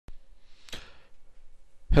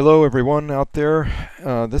Hello, everyone out there.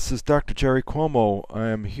 This is Dr. Gerry Cuomo. I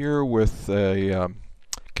am here with a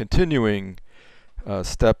continuing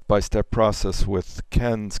step-by-step process with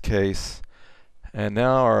Ken's case. And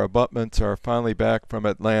now our abutments are finally back from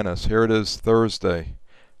Atlantis. Here it is Thursday.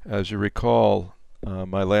 As you recall,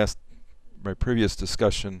 my previous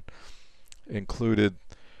discussion included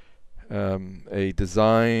a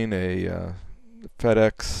design, a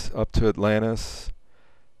FedEx up to Atlantis.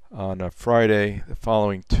 On a Friday, the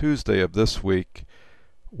following Tuesday of this week,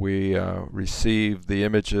 we received the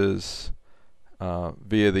images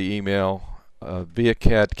via the email, via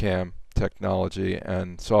CAD/CAM technology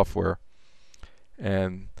and software.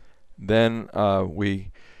 And then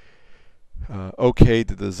we okayed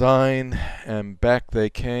the design, and back they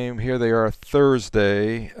came. Here they are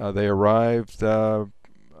Thursday. They arrived via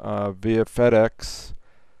FedEx,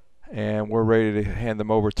 and we're ready to hand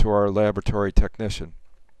them over to our laboratory technician.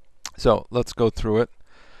 So let's go through it.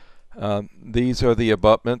 These are the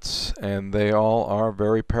abutments, and they all are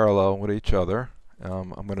very parallel with each other. I'm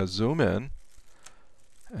going to zoom in,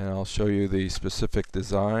 and I'll show you the specific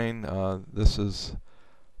design. This is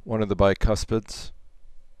one of the bicuspids,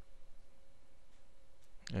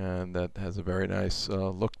 and that has a very nice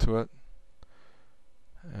look to it.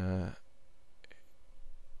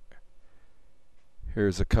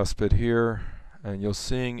 Here's a cuspid here, and you're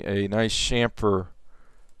seeing a nice chamfer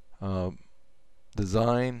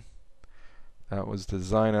design. That was the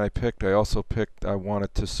design I picked. I also picked, I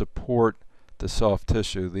wanted to support the soft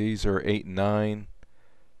tissue. These are 8 and 9.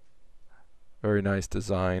 Very nice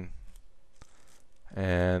design.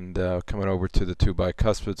 And coming over to the two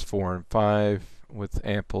bicuspids, 4 and 5, with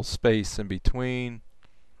ample space in between.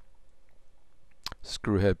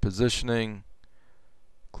 Screw head positioning,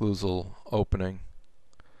 occlusal opening.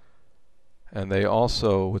 And they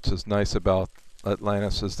also, which is nice about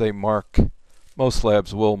Atlantis, is they mark, most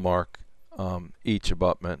labs will mark each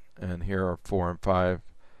abutment, and here are 4 and 5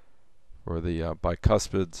 for the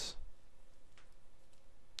bicuspids,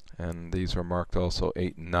 and these are marked also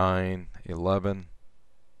 8 and 9, 11,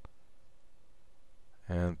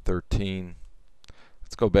 and 13.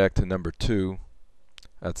 Let's go back to number 2.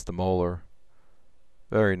 That's the molar.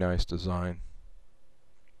 Very nice design,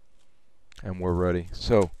 and we're ready.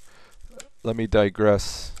 So let me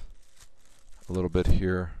digress a little bit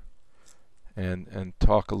here and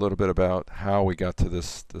talk a little bit about how we got to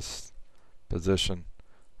this position.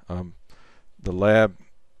 The lab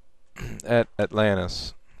at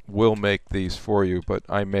Atlantis will make these for you, but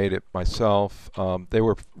I made it myself. They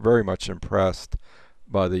were very much impressed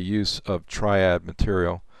by the use of triad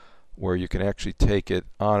material, where you can actually take it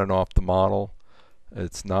on and off the model.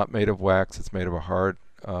 It's not made of wax, it's made of a hard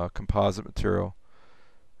composite material.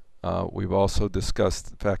 We've also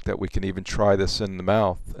discussed the fact that we can even try this in the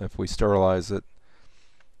mouth if we sterilize it.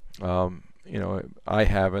 You know, I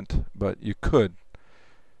haven't, but you could.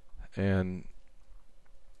 And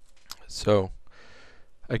so,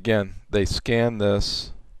 again, they scanned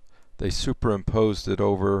this, they superimposed it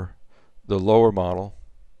over the lower model,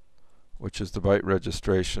 which is the bite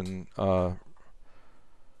registration and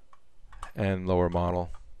lower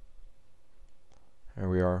model. There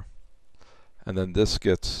we are. And then this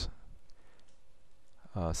gets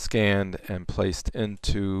scanned and placed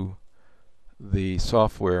into the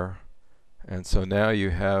software, and so now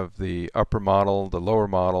you have the upper model, the lower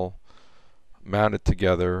model mounted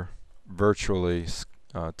together, virtually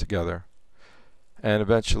together, and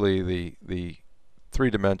eventually the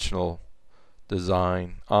three-dimensional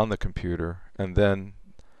design on the computer, and then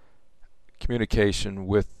communication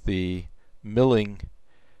with the milling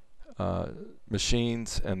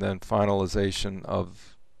machines, and then finalization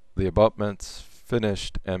of the abutments,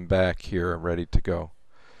 finished and back here ready to go.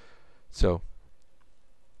 So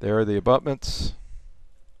there are the abutments.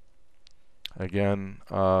 Again,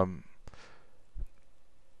 now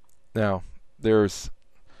there's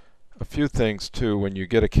a few things too. When you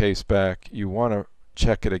get a case back, you want to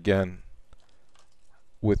check it again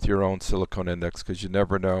with your own silicone index, because you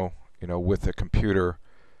never know, you know, with a computer,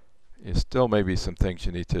 you still may be some things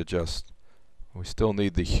you need to adjust. We still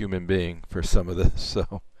need the human being for some of this.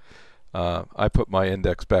 So I put my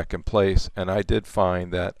index back in place, and I did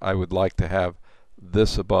find that I would like to have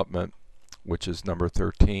this abutment, which is number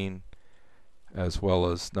 13, as well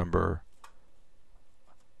as number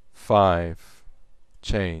 5,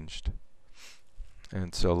 changed.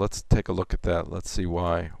 And so let's take a look at that. Let's see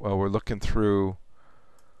why. Well, we're looking through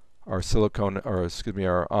our silicone, or excuse me,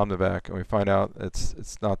 our Omnivac, and we find out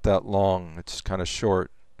it's not that long. It's kind of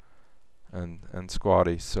short and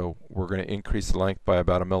squatty, so we're going to increase the length by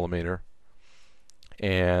about 1 millimeter.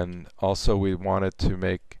 And also we wanted to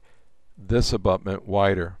make this abutment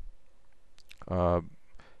wider. A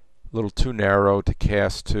little too narrow to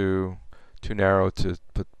cast to, too narrow to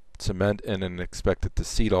put cement in and expect it to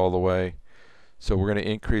seat all the way. So we're going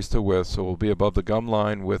to increase the width, so we'll be above the gum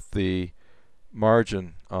line with the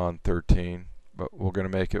margin on 13, but we're going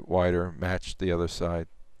to make it wider, match the other side.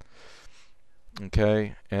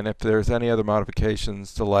 Okay, and if there's any other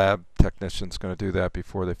modifications, the lab technician's going to do that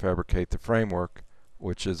before they fabricate the framework,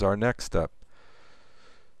 which is our next step.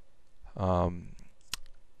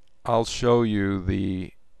 I'll show you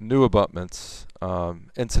the new abutments.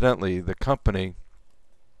 Incidentally, the company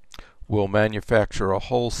will manufacture a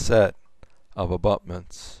whole set of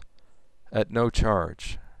abutments at no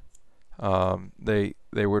charge. They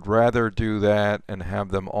would rather do that and have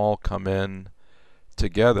them all come in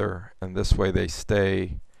together, and this way they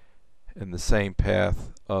stay in the same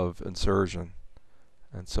path of insertion.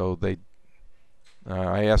 And so they,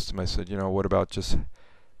 I asked them, I said, you know, what about just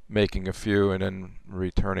making a few and then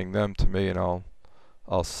returning them to me, and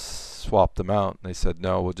I'll swap them out. And they said,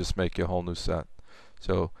 no, we'll just make you a whole new set.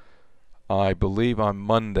 So I believe on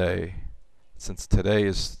Monday, since today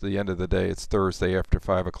is the end of the day, it's Thursday after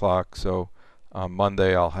 5 o'clock, so on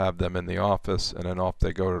Monday I'll have them in the office, and then off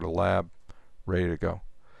they go to the lab, ready to go.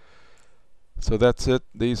 So that's it.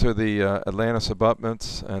 These are the Atlantis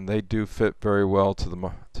abutments, and they do fit very well to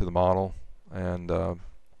the model. And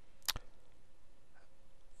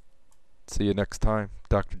see you next time.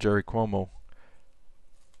 Dr. Jerry Cuomo.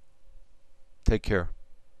 Take care.